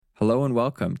Hello and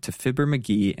welcome to Fibber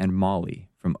McGee and Molly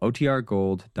from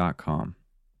OTRGold.com.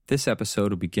 This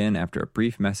episode will begin after a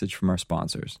brief message from our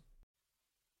sponsors.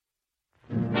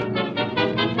 The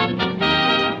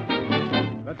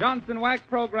Johnson Wax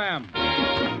Program,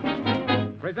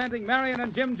 presenting Marion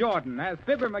and Jim Jordan as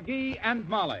Fibber McGee and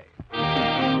Molly.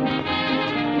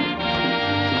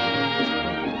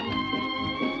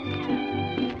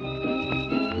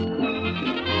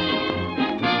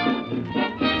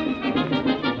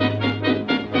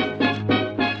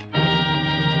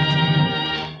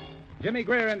 Jimmy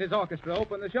Greer and his orchestra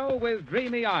open the show with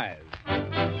Dreamy Eyes.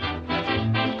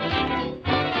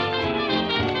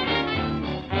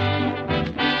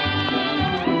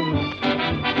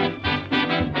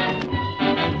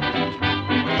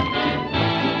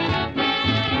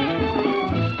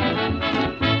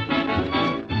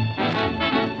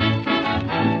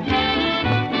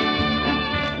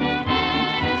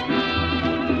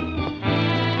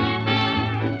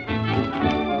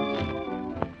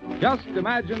 Just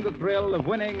imagine the thrill of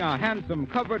winning a handsome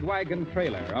covered wagon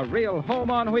trailer, a real home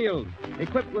on wheels,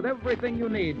 equipped with everything you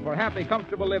need for happy,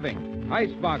 comfortable living.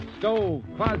 Icebox, stove,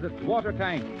 closet, water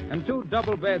tank, and 2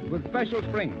 double beds with special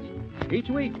springs. Each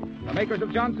week, the makers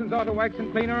of Johnson's Auto Wax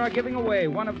and Cleaner are giving away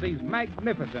one of these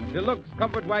magnificent deluxe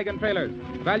covered wagon trailers,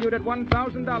 valued at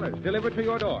 $1,000, delivered to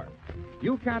your door.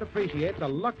 You can't appreciate the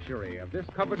luxury of this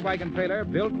covered wagon trailer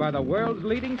built by the world's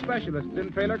leading specialists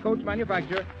in trailer coach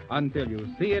manufacture until you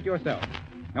see it yourself.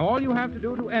 Now, all you have to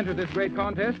do to enter this great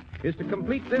contest is to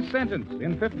complete this sentence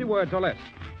in 50 words or less.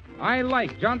 I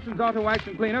like Johnson's Auto Wax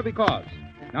and Cleaner because.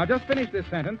 Now, just finish this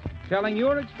sentence telling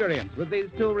your experience with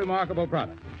these 2 remarkable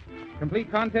products.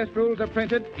 Complete contest rules are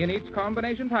printed in each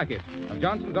combination package of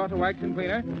Johnson's Auto Wax and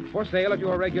Cleaner for sale at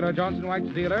your regular Johnson Wax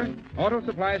dealer, auto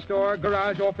supply store,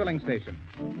 garage, or filling station.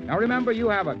 Now remember, you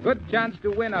have a good chance to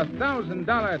win a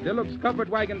 $1,000 deluxe covered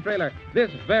wagon trailer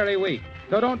this very week.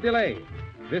 So don't delay.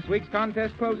 This week's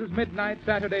contest closes midnight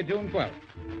Saturday, June 12th.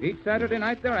 Each Saturday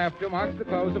night thereafter marks the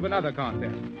close of another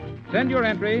contest. Send your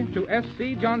entry to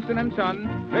S.C. Johnson &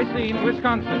 Son, Racine,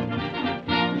 Wisconsin.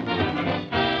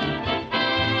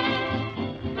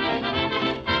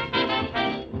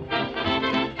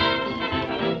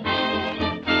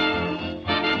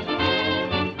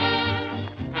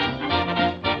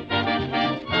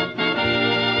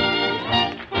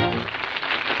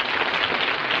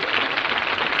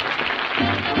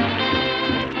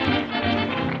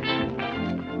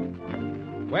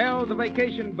 Well, the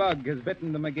vacation bug has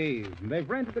bitten the McGees, and they've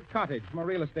rented a cottage from a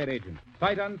real estate agent,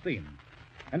 sight unseen.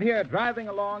 And here, driving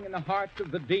along in the heart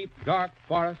of the deep, dark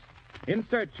forest, in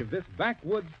search of this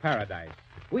backwoods paradise,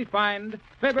 we find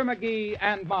Fibber McGee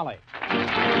and Molly.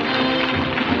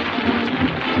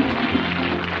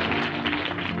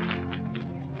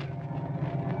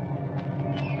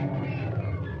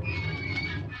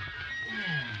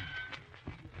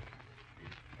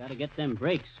 Gotta get them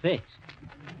brakes fixed.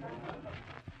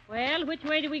 Well, which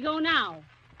way do we go now?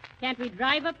 Can't we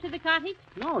drive up to the cottage?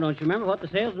 No, don't you remember what the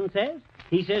salesman says?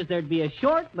 He says there'd be a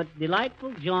short but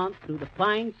delightful jaunt through the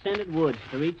pine-scented woods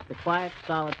to reach the quiet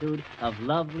solitude of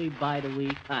lovely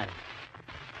Bide-A-Wee Cottage.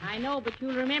 I know, but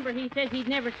you'll remember he says he'd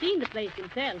never seen the place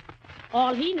himself.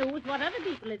 All he knew was what other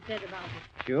people had said about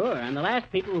it. Sure, and the last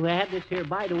people who had this here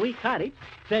Bide-A-Wee Cottage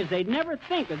says they'd never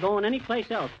think of going anyplace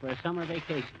else for a summer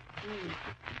vacation.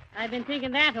 I've been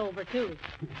thinking that over, too.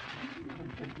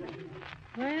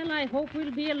 Well, I hope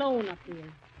we'll be alone up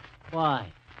here. Why?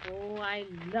 Oh, I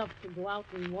love to go out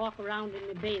and walk around in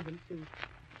the bathing suit.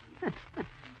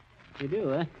 You do,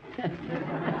 huh?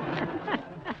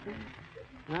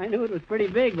 I knew it was pretty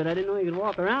big, but I didn't know you could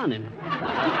walk around in it.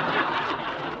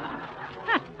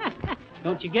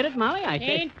 Don't you get it, Molly? I said...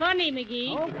 Ain't funny,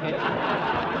 McGee.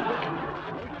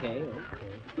 Okay.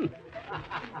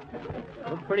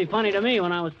 Looked pretty funny to me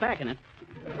when I was packing it.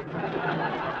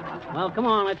 Well, come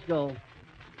on, let's go.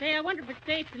 Say, I wonder if it's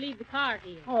safe to leave the car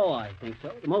here. Oh, I think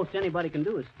so. The most anybody can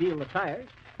do is steal the tires.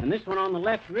 And this one on the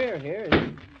left rear here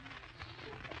is...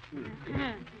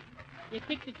 You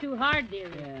kicked it too hard,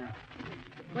 dearie. Yeah.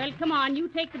 Well, come on. You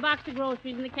take the box of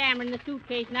groceries and the camera and the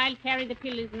suitcase, and I'll carry the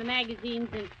pillows and the magazines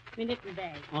and my knitting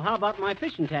bag. Well, how about my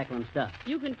fishing tackle and stuff?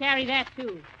 You can carry that,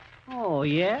 too. Oh,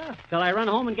 yeah? Shall I run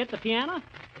home and get the piano?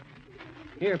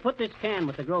 Here, put this can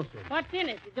with the groceries. What's in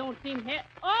it? It don't seem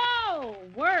Oh,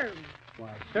 worms.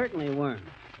 Why, certainly worms.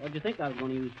 What'd you think I was going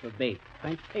to use for bait?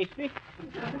 French pastry?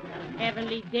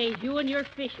 Heavenly days, you and your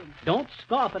fishing. Don't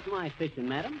scoff at my fishing,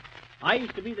 madam. I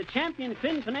used to be the champion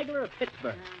fin finagler of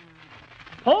Pittsburgh.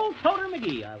 Pole Toter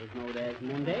McGee, I was known as in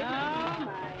one day. Oh,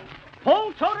 my.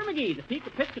 Pole Toter McGee, the peak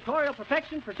of piscatorial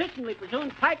perfection, persistently pursuing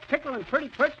pike, pickerel, and pretty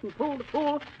perch from pool to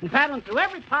pool, and paddling through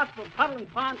every possible puddle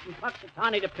and pond from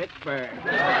Puxatawny to Pittsburgh.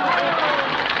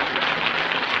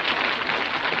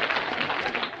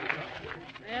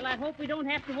 Well, I hope we don't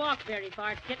have to walk very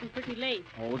far. It's getting pretty late.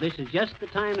 Oh, this is just the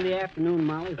time of the afternoon,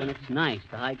 Molly, when it's nice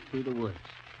to hike through the woods.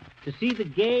 To see the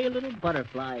gay little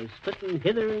butterflies flitting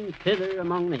hither and thither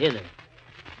among the hither.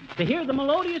 To hear the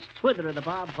melodious twither of the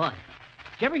Bob White.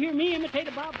 Did you ever hear me imitate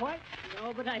a Bob White?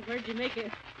 No, but I've heard you make a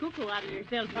cuckoo out of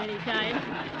yourself many times.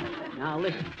 Now,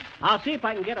 listen. I'll see if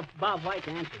I can get a Bob White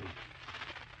to answer me.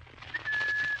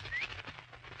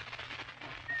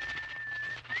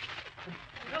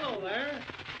 Hello there.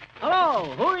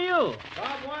 Hello, who are you?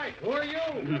 Bob White, who are you?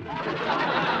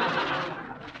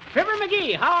 Fibber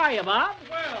McGee, how are you, Bob?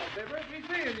 Well, Fibber, be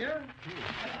seeing you.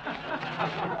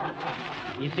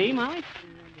 You see, Molly?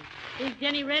 Is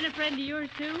Jenny Wren a friend of yours,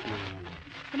 too?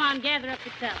 Come on, gather up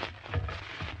yourself.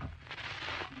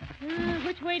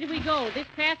 Which way do we go? This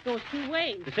path goes two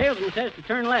ways. The salesman says to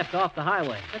turn left off the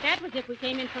highway. But that was if we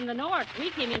came in from the north. We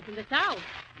came in from the south.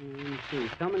 Let's see.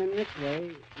 Coming in this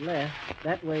way, left.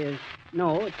 That way is...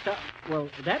 No, it's... Well,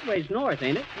 that way's north,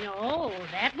 ain't it? No,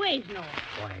 that way's north.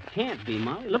 Why, it can't be,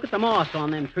 Molly. Look at the moss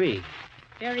on them trees.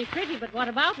 Very pretty, but what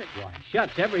about it? Why,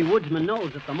 shucks, every woodsman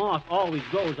knows that the moss always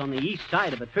grows on the east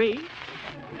side of a tree.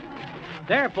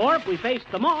 Therefore, if we face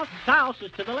the moss, south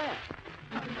is to the left.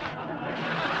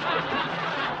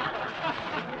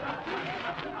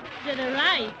 To the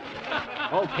right.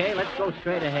 Okay, let's go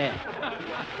straight ahead.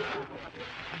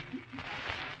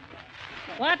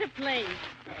 What a place.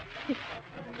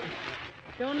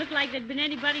 Don't look like there'd been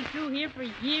anybody through here for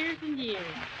years and years.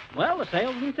 Well, the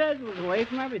salesman says it was away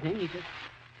from everything. He says,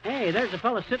 hey, there's a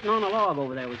fellow sitting on a log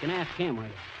over there. We can ask him where.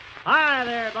 Hi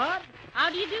there, Bud. How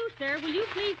do you do, sir? Will you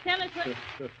please tell us what...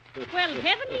 Well,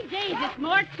 heavenly days, it's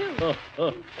Mort, too.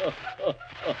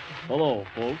 Hello,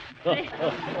 folks.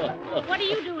 What are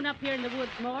you doing up here in the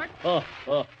woods, Mort?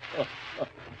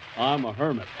 I'm a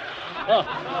hermit. Oh,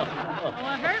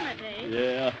 a hermit, eh?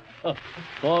 Yeah.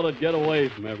 Thought I'd get away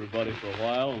from everybody for a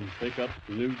while and pick up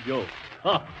some new jokes.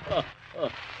 I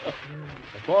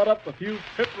brought up a few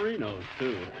pipperinos,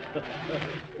 too.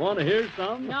 Want to hear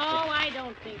some? No, I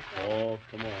don't think so. Oh,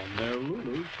 come on. They're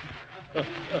Lulus.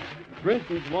 For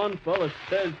instance, one fella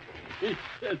says, he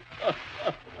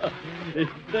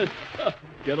says,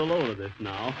 get a load of this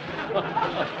now.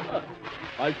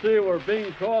 I see where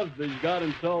Bing Crosby's got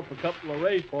himself a couple of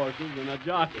race horses and a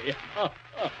jockey.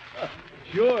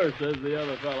 Sure, says the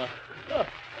other fella.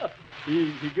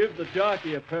 He gives the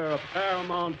jockey a pair of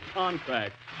Paramount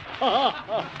contracts. Oh,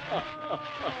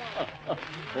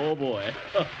 boy.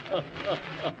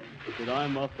 Did I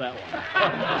muff that one?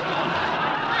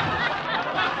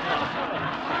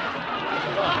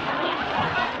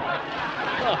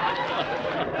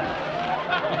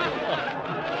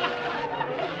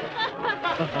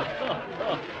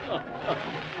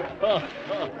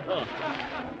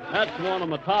 That's one of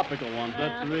my topical ones.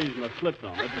 That's the reason I slipped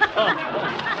on it.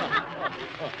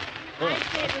 I'd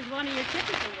say it was one of your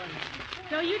typical ones.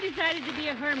 So you decided to be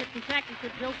a hermit and practice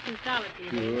your jokes in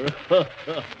solitude. Sure.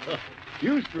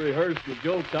 Used to rehearse the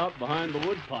jokes out behind the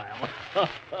woodpile.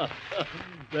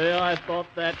 There, I thought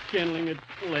that kindling had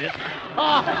split.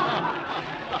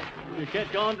 You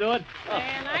catch on to it?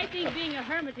 Well, I think being a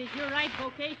hermit is your right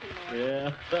vocation, Lord.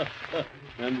 Yeah.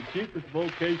 And the cheapest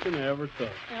vocation I ever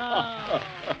took. Oh.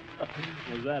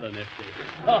 Was that a nifty?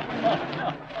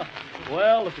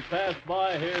 Well, if you pass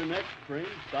by here next spring,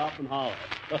 stop and holler.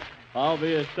 I'll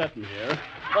be a-setting here.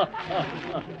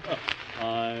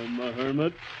 I'm a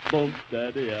hermit. Bump,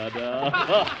 daddy-yada.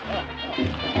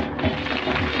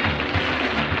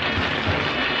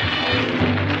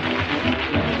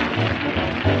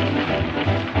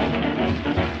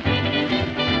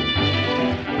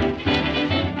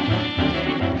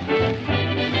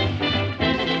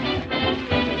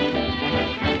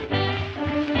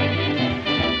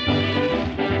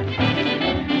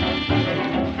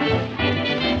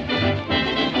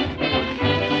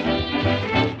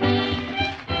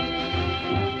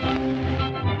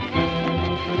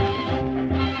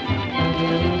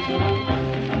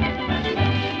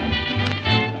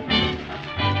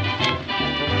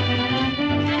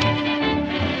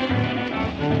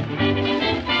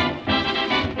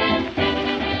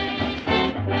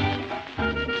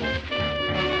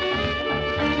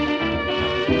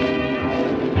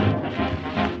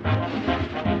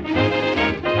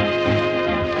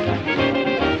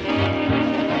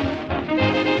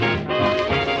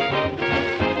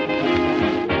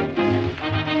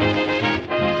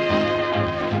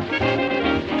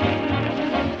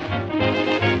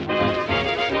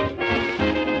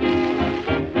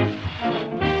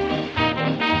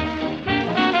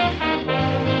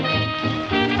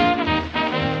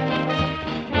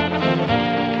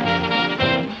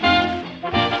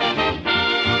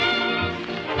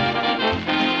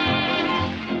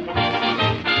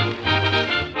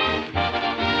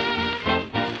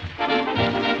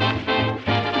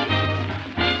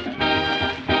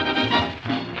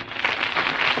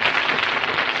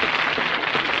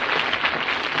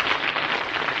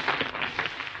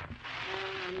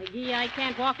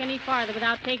 walk any farther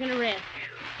without taking a rest.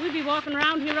 We'll be walking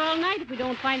around here all night if we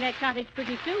don't find that cottage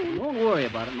pretty soon. Don't worry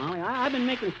about it, Molly. I've been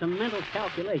making some mental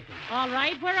calculations. All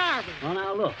right, where are we? Well,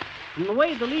 now, look. From the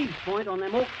way the leaves point on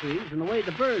them oak trees and the way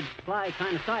the birds fly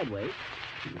kind of sideways,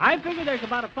 I figure there's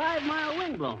about a 5-mile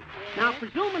wind blowing. Now,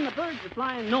 presuming the birds are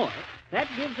flying north, that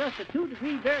gives us a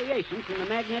 2-degree variation from the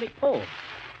magnetic pole. You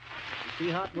see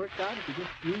how it works out if you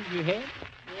just use your head?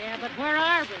 Yeah, but where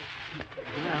are we? Well,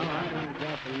 I don't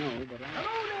exactly know, but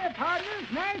Hello there, partners.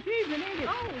 Nice evening, ain't it?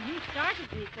 Oh, you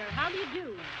started me, sir. How do you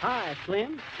do? Hi,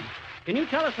 Slim. Can you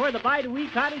tell us where the Bide-A-Wee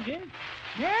cottage is?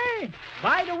 Yay.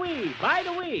 Bide-A-Wee,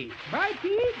 Bide-A-Wee. Bite to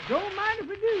eat. Don't mind if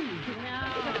we do. No.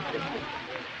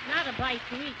 Not a bite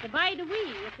to eat. The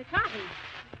Bide-A-Wee. It's a cottage.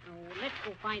 Oh, let's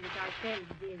go find it ourselves,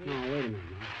 dearie. No, wait a minute,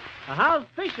 now. How's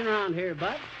fishing around here,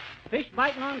 Bud? Fish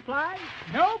biting on flies?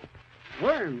 Nope.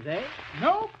 Worms, eh?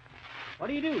 Nope. What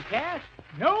do you do, Cass?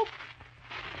 Nope.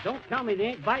 Don't tell me they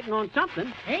ain't biting on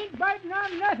something. Ain't biting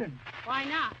on nothing. Why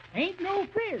not? Ain't no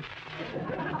fish.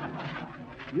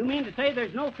 You mean to say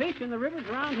there's no fish in the rivers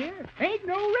around here? Ain't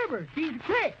no river. She's a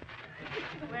creek.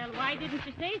 Well, why didn't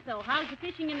you say so? How's the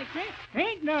fishing in the creek?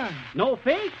 Ain't none. No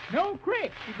fish? No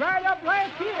creek. She dried up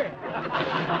last year.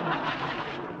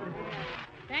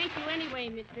 Thank you anyway,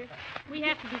 mister. We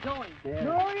have to be going.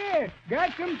 Oh, yes.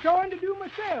 Got some sewing to do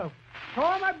myself.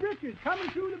 Tore my breeches coming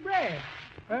through the brass.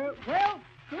 Well,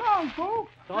 so long,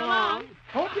 folks. So long.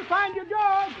 Hope you find your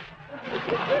dog.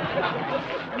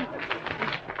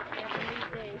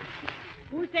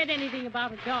 Who said anything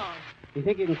about a dog? You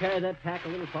think you can carry that pack a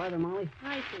little farther, Molly?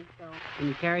 I think so. Can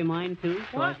you carry mine, too,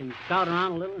 so I What? can scout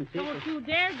around a little and see if Don't you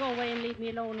dare go away and leave me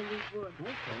alone in these woods.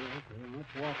 Okay,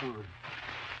 let's walk on.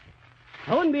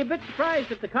 I wouldn't be a bit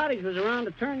surprised if the cottage was around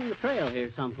a turn in the trail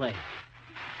here someplace.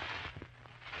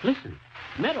 Listen,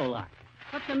 meadowlark.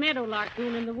 What's a meadowlark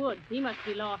doing in the woods? He must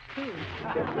be lost, too.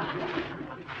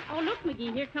 Oh, look,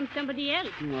 McGee, here comes somebody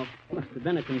else. Well, must have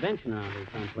been a convention around here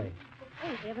someplace.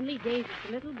 Oh, heavenly days, it's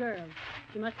a little girl.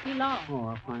 She must be lost. Oh,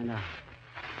 I'll find out.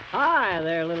 Hi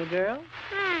there, little girl.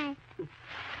 Hi.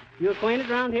 You acquainted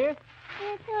around here?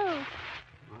 You too.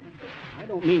 I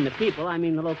don't mean the people, I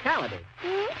mean the locality.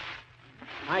 Hmm?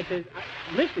 I says,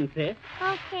 listen, sis.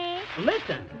 Okay.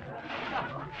 Listen.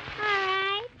 All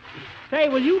right. Say,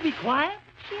 will you be quiet?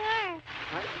 Sure.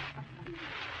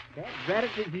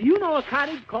 Do you know a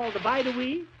cottage called the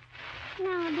Bide-A-Wee?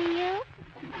 No, do you?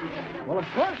 Well, of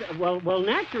course. Well,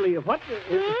 naturally. What?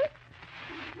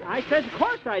 I says, of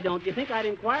course I don't. You think I'd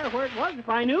inquire where it was if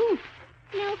I knew?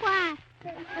 No what?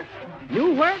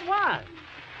 Knew where it was?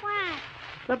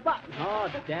 What? Oh,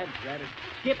 Dad,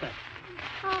 skip it.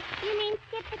 Oh, you mean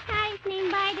skip the cottage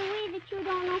named Bide-A-Wee that you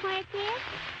don't know where it is?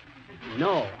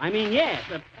 No, I mean yes.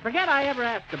 Forget I ever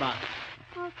asked about it.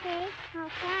 Okay, I'll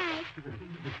try.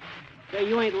 Say,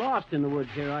 you ain't lost in the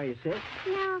woods here, are you, sis?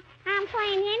 No, I'm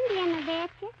playing Indian, I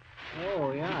betcha.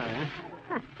 Oh, yeah,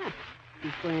 huh?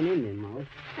 She's playing Indian, Molly.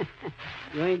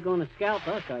 You ain't going to scalp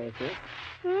us, are you, sis?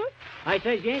 I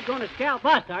says you ain't going to scalp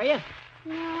us, are you?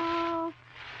 No.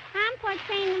 I'm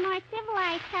portraying the more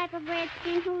civilized type of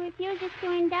redskin who refuses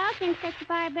to indulge in such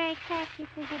barbaric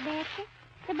practices, I betcha.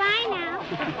 Goodbye now.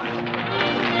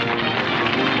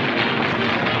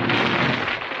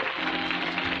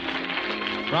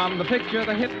 From the picture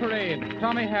The Hit Parade,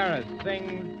 Tommy Harris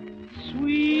sings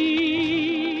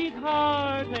Sweet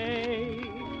Heartache,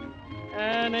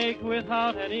 an ache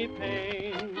without any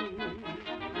pain.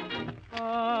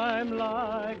 I'm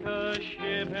like a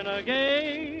ship in a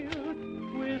gale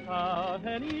without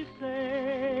any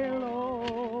sail.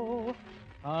 Oh,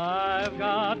 I've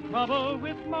got trouble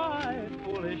with my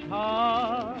foolish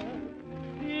heart.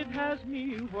 It has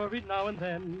me worried now and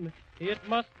then. It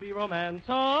must be romance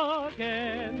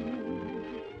again.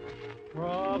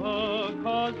 Trouble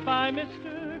caused by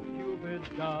Mr. Cupid's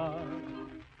dart.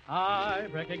 I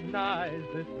recognize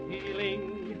this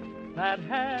feeling that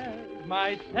has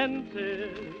my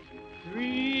senses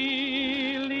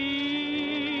reeling.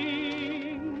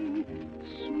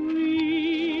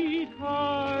 Sweet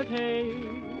heartache,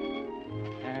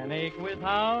 an ache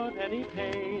without any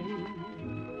pain.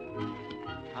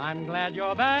 I'm glad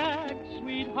you're back,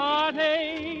 sweet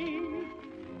heartache,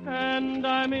 and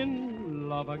I'm in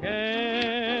love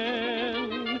again.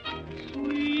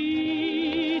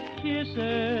 Sweet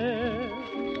kisses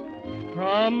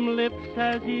from lips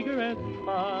as eager as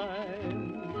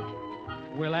mine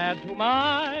will add to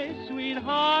my sweet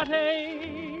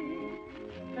heartache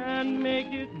and make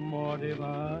it more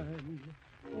divine.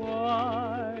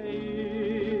 Why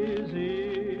is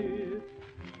it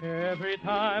Every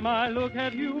time I look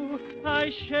at you,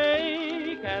 I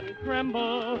shake and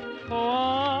tremble, for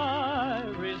I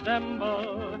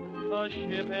resemble a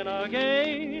ship in a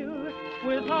gale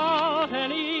without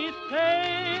any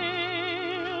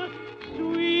sail.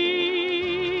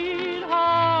 Sweet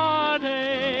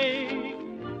heartache,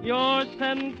 you're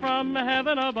sent from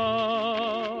heaven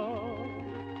above.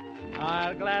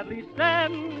 I'll gladly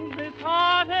send this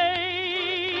heartache.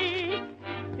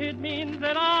 It means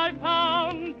that I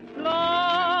found love.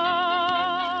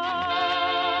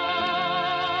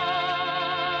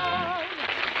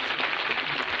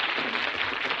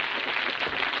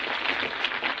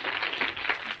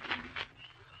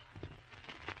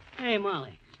 Hey,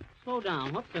 Molly, slow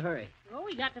down. What's the hurry? Oh,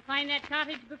 we got to find that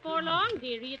cottage before long,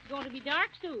 dearie. It's going to be dark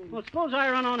soon. Well, suppose I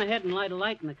run on ahead and light a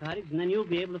light in the cottage, and then you'll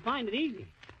be able to find it easy.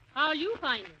 How'll you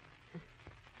find it?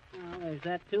 Well, there's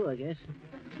that, too, I guess.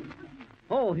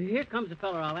 Oh, here comes the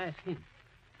feller. I'll ask him.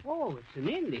 Oh, it's an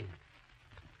Indian.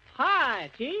 Hi,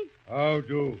 Chief. How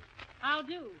do? How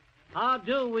do? How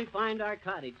do we find our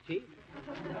cottage, Chief?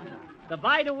 The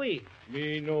by the we.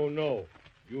 Me no.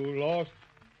 You lost?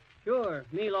 Sure,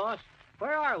 me lost.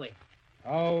 Where are we?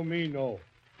 How me know?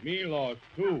 Me lost,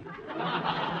 too.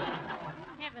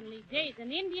 Heavenly days,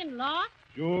 an Indian lost?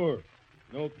 Sure.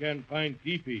 No can find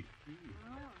teepee.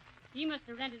 Oh, he must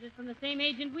have rented it from the same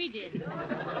agent we did.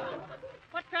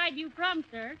 What tribe you from,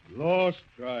 sir? Lost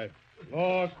tribe.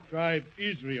 Lost tribe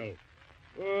Israel.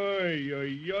 Oy,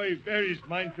 where is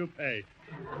mine to pay?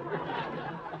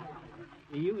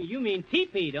 You mean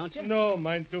teepee, don't you? No,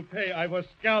 mine to pay. I was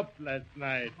scalped last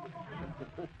night.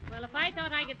 Well, if I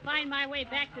thought I could find my way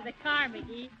back to the car,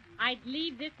 McGee, I'd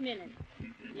leave this minute.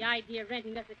 The idea of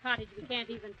renting us a cottage we can't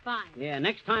even find. Yeah,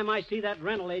 next time I see that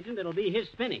rental agent, it'll be his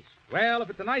finish. Well, if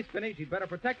it's a nice finish, you'd better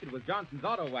protect it with Johnson's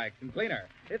Auto Wax and Cleaner.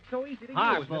 It's so easy to use.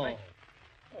 Harpo.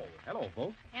 Oh, hello,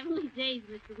 folks. Heavenly days,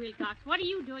 Mr. Wilcox. What are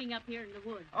you doing up here in the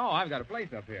woods? Oh, I've got a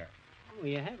place up here. Oh,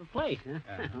 you have a place, huh?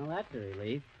 Well, that's a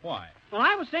relief. Why? Well,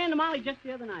 I was saying to Molly just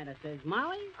the other night, I says,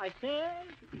 Molly,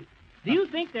 do you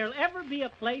think there'll ever be a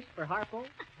place for Harpo?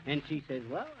 And she says,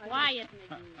 well, Quiet,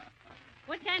 McGee.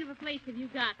 What kind of a place have you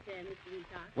got there, Mr.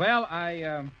 Wilcox? Well,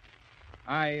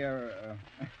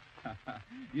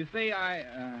 you see,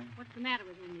 What's the matter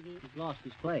with him, McGee? He's lost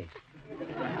his place.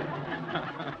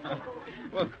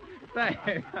 Well, say,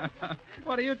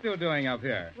 what are you two doing up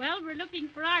here? Well, we're looking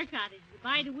for our cottage, the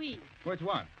By the Wee. Which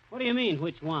one? What do you mean,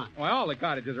 which one? Well, all the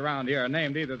cottages around here are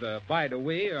named either the By the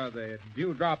Wee or the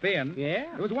Dewdrop Inn.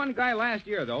 Yeah? There was one guy last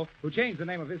year, though, who changed the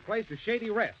name of his place to Shady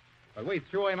Rest. But we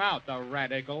threw him out, the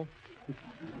radical.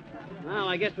 Well,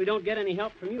 I guess we don't get any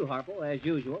help from you, Harpo, as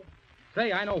usual.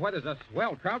 Say, I know where there's a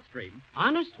swell trout stream.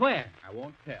 Honest, where? I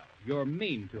won't tell. You're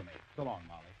mean to me. So long,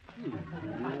 Molly.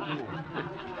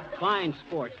 Fine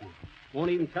sportsman. Won't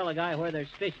even tell a guy where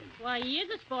there's fishing. Why, he is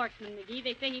a sportsman, McGee.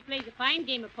 They say he plays a fine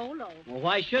game of polo. Well,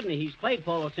 why shouldn't he? He's played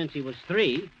polo since he was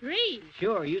 3. 3?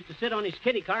 Sure, he used to sit on his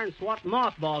kiddie car and swat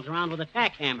mothballs around with a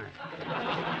tack hammer.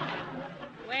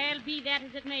 Well, be that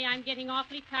as it may, I'm getting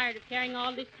awfully tired of carrying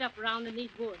all this stuff around in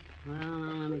these woods. Well,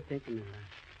 now, let me think a minute.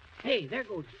 Hey, there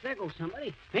goes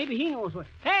somebody. Maybe he knows what...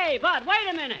 Hey, Bud, wait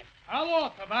a minute. Hello,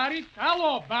 Tavares.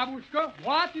 Hello, Babushka.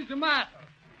 What is the matter?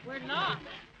 We're lost.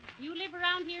 You live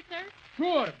around here, sir?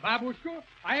 Sure, Babushka.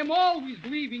 I am always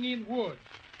living in woods.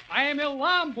 I am a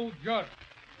lumberjack.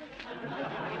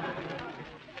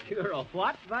 You're a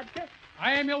what, Vodka?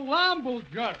 I am a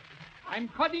lumberjack. I'm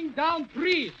cutting down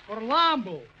trees for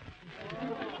lumber.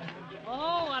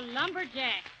 Oh, a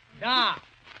lumberjack. Da.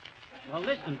 Well,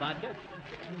 listen, Vodka.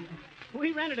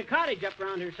 We rented a cottage up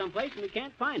around here someplace, and we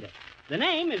can't find it. The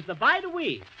name is the By the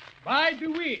Weed. By the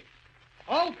weeds.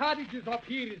 All cottages up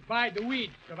here is by the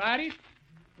weeds, Tavares.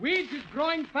 Weeds is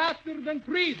growing faster than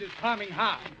trees is coming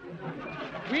high.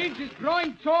 Weeds is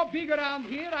growing so big around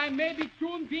here, I may be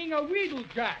soon being a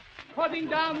weedlejack, cutting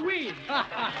down weeds.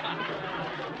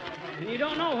 And you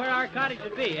don't know where our cottage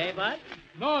would be, eh, Bud?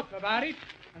 No, Tavares.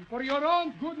 And for your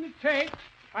own goodness sake,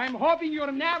 I'm hoping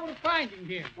you're never finding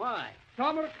him. Why?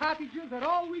 Summer cottages are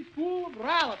always full of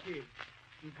relatives.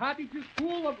 And cottages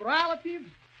full of relatives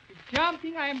is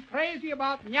something I am crazy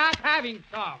about not having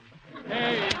some.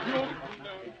 Hey, you...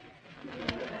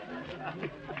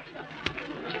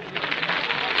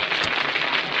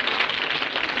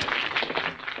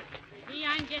 See,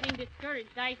 I'm getting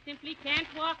discouraged. I simply can't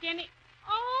walk any...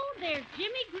 Oh, there's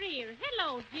Jimmy Greer.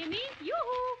 Hello, Jimmy.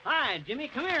 Yoo-hoo. Hi, Jimmy.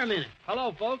 Come here a minute.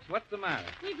 Hello, folks. What's the matter?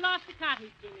 We've lost the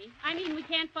cottage, Jimmy. I mean, we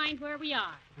can't find where we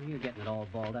are. Oh, you're getting it all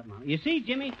balled up, Mom. You see,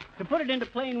 Jimmy, to put it into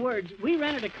plain words, we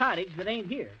rented a cottage that ain't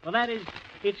here. Well, that is,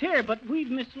 it's here, but we've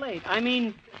mislaid. I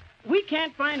mean, We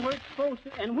can't find where it's supposed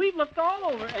to, and we've looked all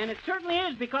over, and it certainly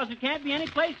is because it can't be any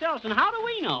place else. And how do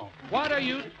we know? What are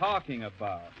you talking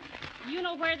about? Do you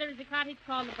know where there's a cottage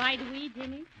called the By the Wee,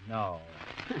 Jimmy? No.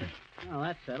 Well,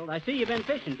 that's settled. I see you've been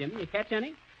fishing, Jimmy. You catch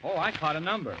any? Oh, I caught a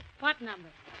number. What number?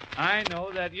 I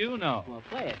know that you know. Well,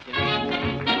 play it, Jimmy.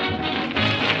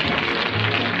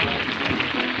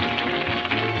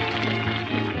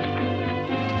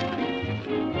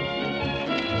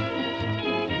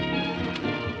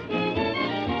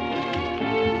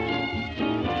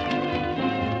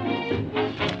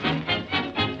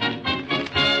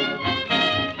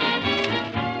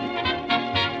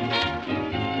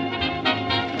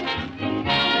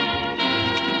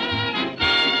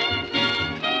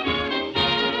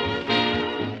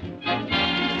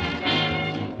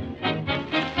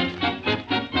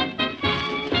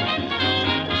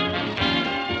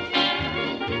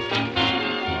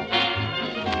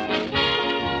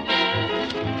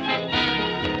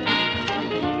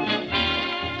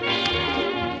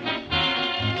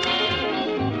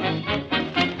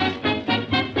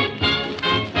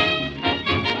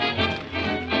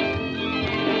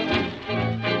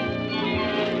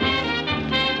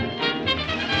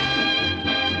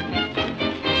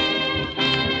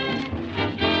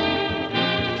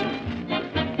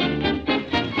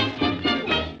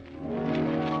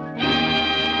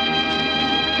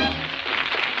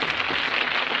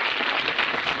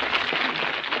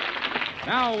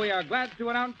 Now we are glad to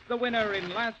announce the winner in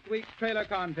last week's trailer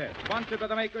contest, sponsored by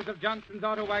the makers of Johnson's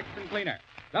Auto Wax and Cleaner.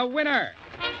 The winner,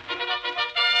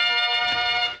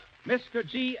 Mr.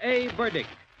 G.A. Burdick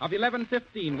of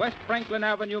 1115 West Franklin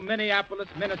Avenue, Minneapolis,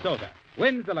 Minnesota,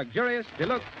 wins the luxurious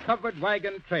deluxe covered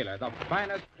wagon trailer, the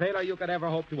finest trailer you could ever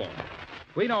hope to own.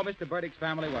 We know Mr. Burdick's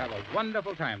family will have a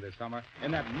wonderful time this summer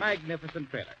in that magnificent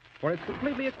trailer, for it's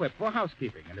completely equipped for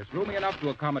housekeeping and is roomy enough to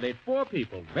accommodate 4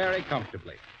 people very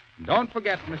comfortably. And don't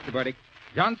forget, Mr. Burdick,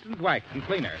 Johnson's Wax and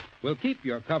Cleaner will keep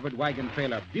your covered wagon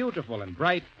trailer beautiful and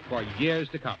bright for years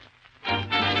to come.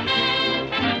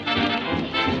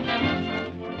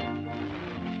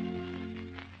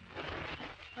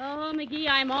 Oh, McGee,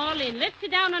 I'm all in. Let's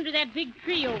sit down under that big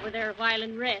tree over there a while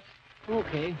and rest.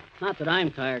 Okay. Not that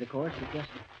I'm tired, of course, but just...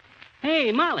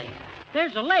 Hey, Molly,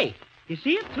 there's a lake. You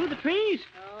see it through the trees?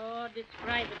 Oh,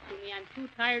 describe it to me. I'm too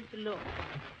tired to look.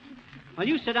 Well,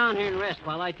 you sit down here and rest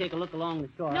while I take a look along the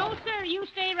shore. No, sir, you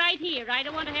stay right here. I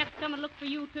don't want to have to come and look for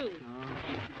you, too.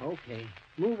 Oh, okay.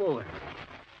 Move over.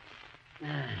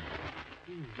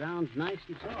 Ground's nice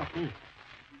and soft, isn't it?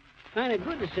 Kind of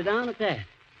good to sit down at that.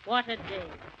 What a day.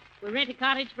 We'll rent a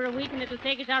cottage for a week, and it'll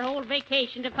take us our whole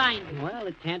vacation to find it. Well,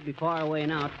 it can't be far away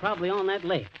now. It's probably on that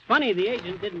lake. It's funny the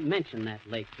agent didn't mention that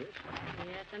lake to us.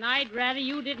 Yes, and I'd rather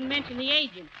you didn't mention the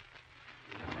agent.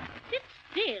 Sit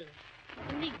still.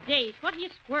 Only days. What are you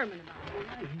squirming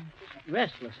about? Just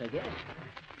restless, I guess.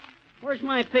 Where's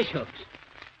my fish hooks?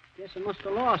 Guess I must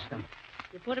have lost them.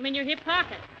 You put them in your hip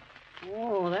pocket.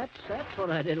 Oh, that's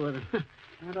what I did with them.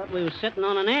 I thought we were sitting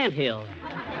on an anthill.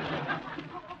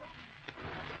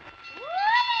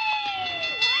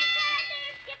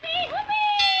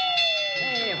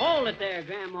 Hey, hold it there,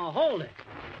 Grandma. Hold it.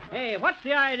 Hey, what's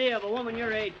the idea of a woman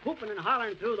your age whooping and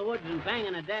hollering through the woods and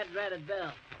banging a dad-ratted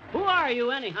bell? Who are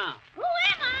you, anyhow? Who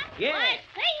am I? Yeah. Why,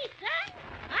 say, son,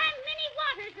 I'm Minnie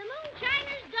Waters, the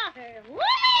moonshiner's daughter.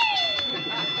 Whoopee!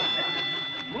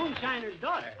 Moonshiner's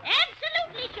daughter?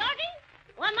 Absolutely, Shorty.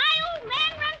 Why, my old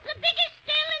man runs the biggest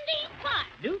still in these parts.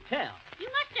 Do tell. You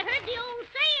must have heard the old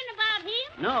saying about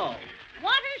him. No.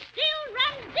 Water still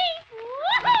runs deep.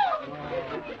 Woohoo!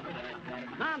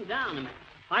 Calm down a minute.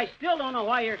 I still don't know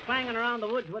why you're clanging around the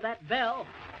woods with that bell.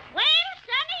 Well,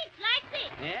 Sonny, it's like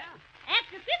this. Yeah?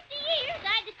 After 50 years,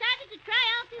 I decided to try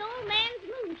out the old man's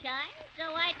moonshine,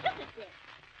 so I took it there.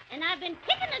 And I've been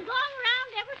kicking the gong around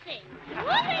ever since.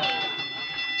 Whoopee!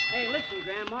 Hey, listen,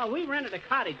 Grandma, we rented a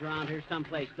cottage around here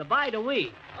someplace, the By the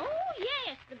Wee. Oh,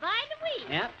 yes, the By the Wee.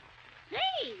 Yep.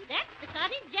 Say, that's the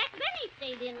cottage Jack Benny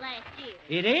stayed in last year.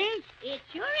 It is? It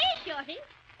sure is, Shorty.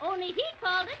 Only he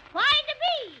called it Why the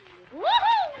Bee.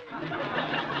 Woohoo!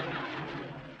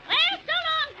 Well, so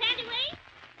long, Tantyway.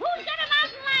 Who's got a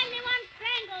mountain lion they want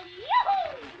strangled?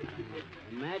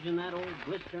 Yoo-hoo! Imagine that old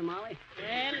blister, Molly.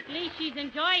 Well, at least she's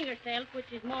enjoying herself,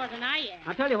 which is more than I am.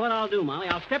 I'll tell you what I'll do, Molly.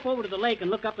 I'll step over to the lake and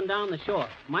look up and down the shore.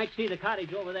 Might see the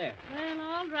cottage over there. Well,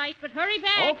 all right, but hurry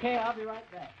back. Okay, I'll be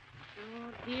right back.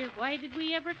 Oh, dear, why did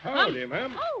we ever come? Howdy,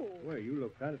 ma'am. Oh, Well, you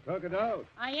look kind of tuckered out.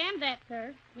 I am that,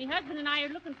 sir. My husband and I are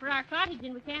looking for our cottage,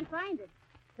 and we can't find it.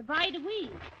 The By the Wee.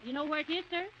 You know where it is,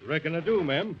 sir? Reckon I do,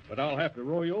 ma'am, but I'll have to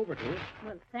row you over to it.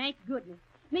 Well, thank goodness.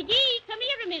 McGee, come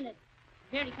here a minute.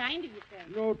 Very kind of you,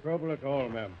 sir. No trouble at all,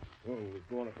 ma'am. Oh,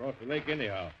 we're going across the lake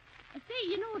anyhow. Say,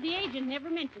 you know, the agent never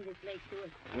mentioned this lake to us.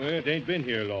 Well, it ain't been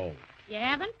here long. You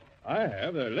haven't? I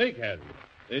have. The lake hasn't.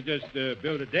 They just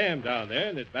built a dam down there,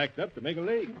 and it backed up to make a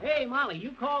lake. Hey, Molly,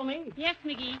 you call me? Yes,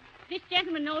 McGee. This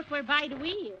gentleman knows where By the Wee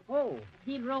is. Oh.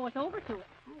 He'll row us over to it.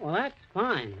 Well, that's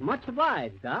fine. Much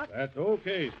obliged, Doc. That's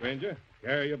okay, stranger.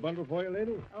 Carry your bundle for you,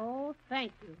 lady? Oh,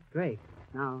 thank you. Great.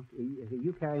 Now,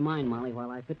 you carry mine, Molly,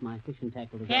 while I fit my fishing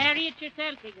tackle together. Carry it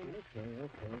yourself, Higgins.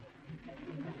 Okay.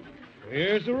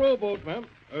 Here's the rowboat, ma'am.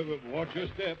 Watch your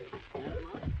step. Oh,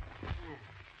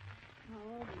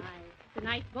 my. It's a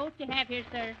nice boat you have here,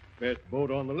 sir. Best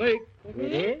boat on the lake.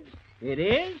 It is? It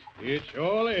is? It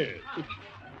sure is.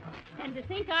 And to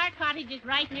think our cottage is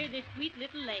right near this sweet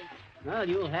little lake. Well,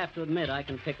 you'll have to admit I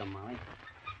can pick 'em, Molly.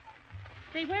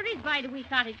 Say, where is By the Wee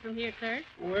Cottage from here, sir?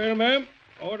 Well, ma'am,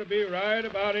 ought to be right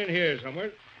about in here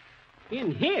somewhere.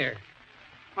 In here?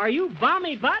 Are you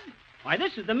balmy, Bud? Why,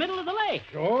 this is the middle of the lake.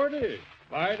 Sure it is.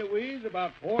 By the Wee's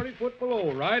about 40 foot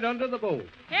below, right under the boat.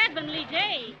 Heavenly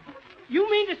days. You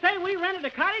mean to say we rented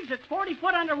a cottage that's 40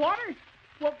 foot underwater?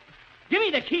 Well, give me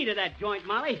the key to that joint,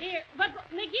 Molly. Here, but,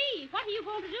 McGee, what are you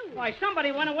going to do? Why,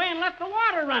 somebody went away and left the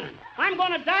water running. I'm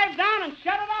going to dive down and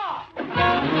shut it off.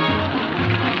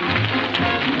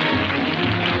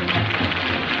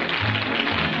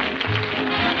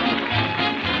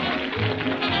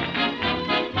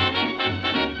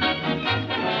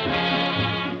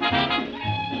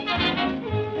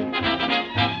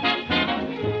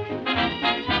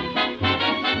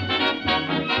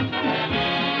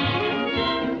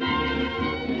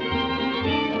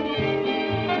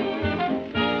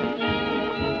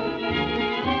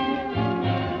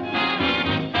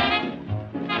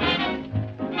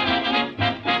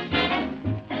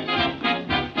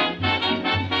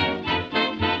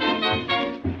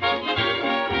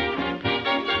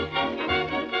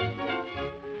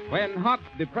 When hot,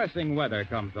 depressing weather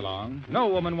comes along, no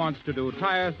woman wants to do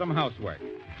tiresome housework.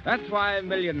 That's why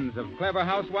millions of clever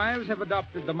housewives have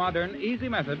adopted the modern, easy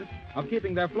method of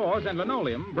keeping their floors and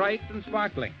linoleum bright and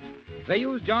sparkling. They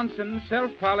use Johnson's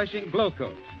self-polishing Glow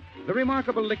Coat, the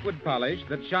remarkable liquid polish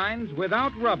that shines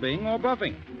without rubbing or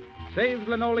buffing, saves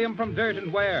linoleum from dirt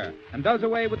and wear, and does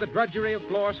away with the drudgery of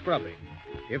floor scrubbing.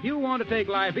 If you want to take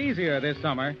life easier this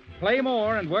summer, play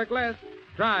more and work less,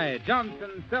 try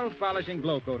Johnson's self-polishing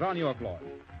Glow Coat on your floor.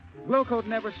 Glow Coat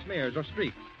never smears or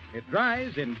streaks. It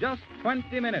dries in just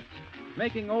 20 minutes,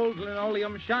 making old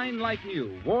linoleum shine like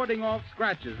new, warding off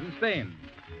scratches and stains.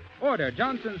 Order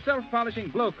Johnson's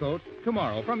self-polishing Glow Coat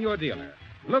tomorrow from your dealer.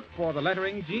 Look for the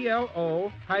lettering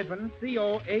GLO-COAT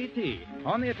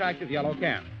on the attractive yellow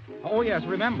can. Oh, yes,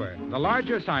 remember, the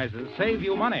larger sizes save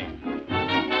you money.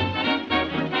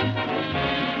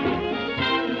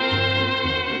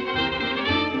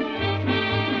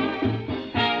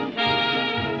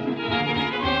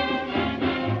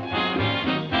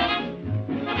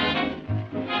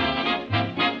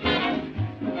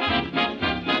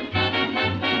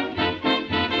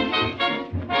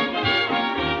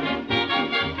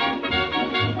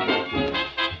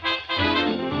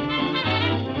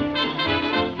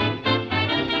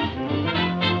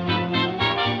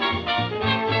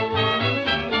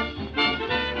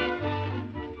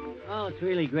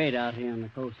 Great out here on the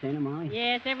coast, ain't it, Molly?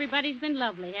 Yes, everybody's been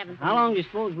lovely, haven't they? How long do you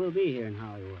suppose we'll be here in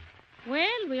Hollywood?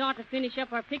 Well, we ought to finish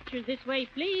up our pictures this way,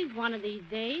 please, one of these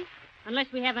days.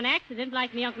 Unless we have an accident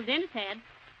like me Uncle Dennis had.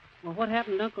 Well, what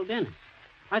happened to Uncle Dennis?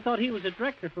 I thought he was a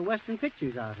director for Western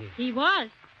Pictures out here. He was.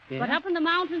 Yeah? But up in the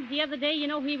mountains the other day, you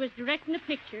know, he was directing a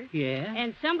picture. Yeah?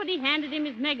 And somebody handed him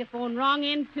his megaphone wrong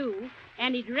end, too,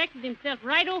 and he directed himself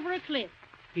right over a cliff.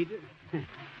 He did?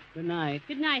 Good night.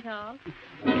 Good night, all.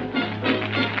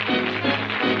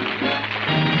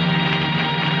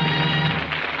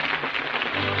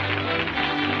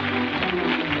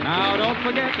 Now, don't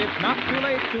forget, it's not too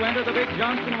late to enter the big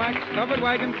Johnson Wax Covered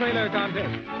Wagon Trailer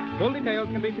Contest. Full details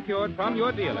can be secured from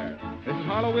your dealer. This is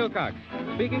Harlow Wilcox,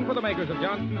 speaking for the makers of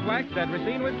Johnson's Wax at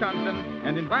Racine, Wisconsin,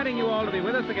 and inviting you all to be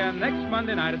with us again next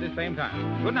Monday night at the same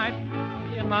time. Good night.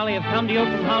 He and Molly have come to you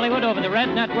from Hollywood over the Red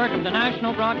Network of the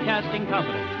National Broadcasting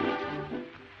Company.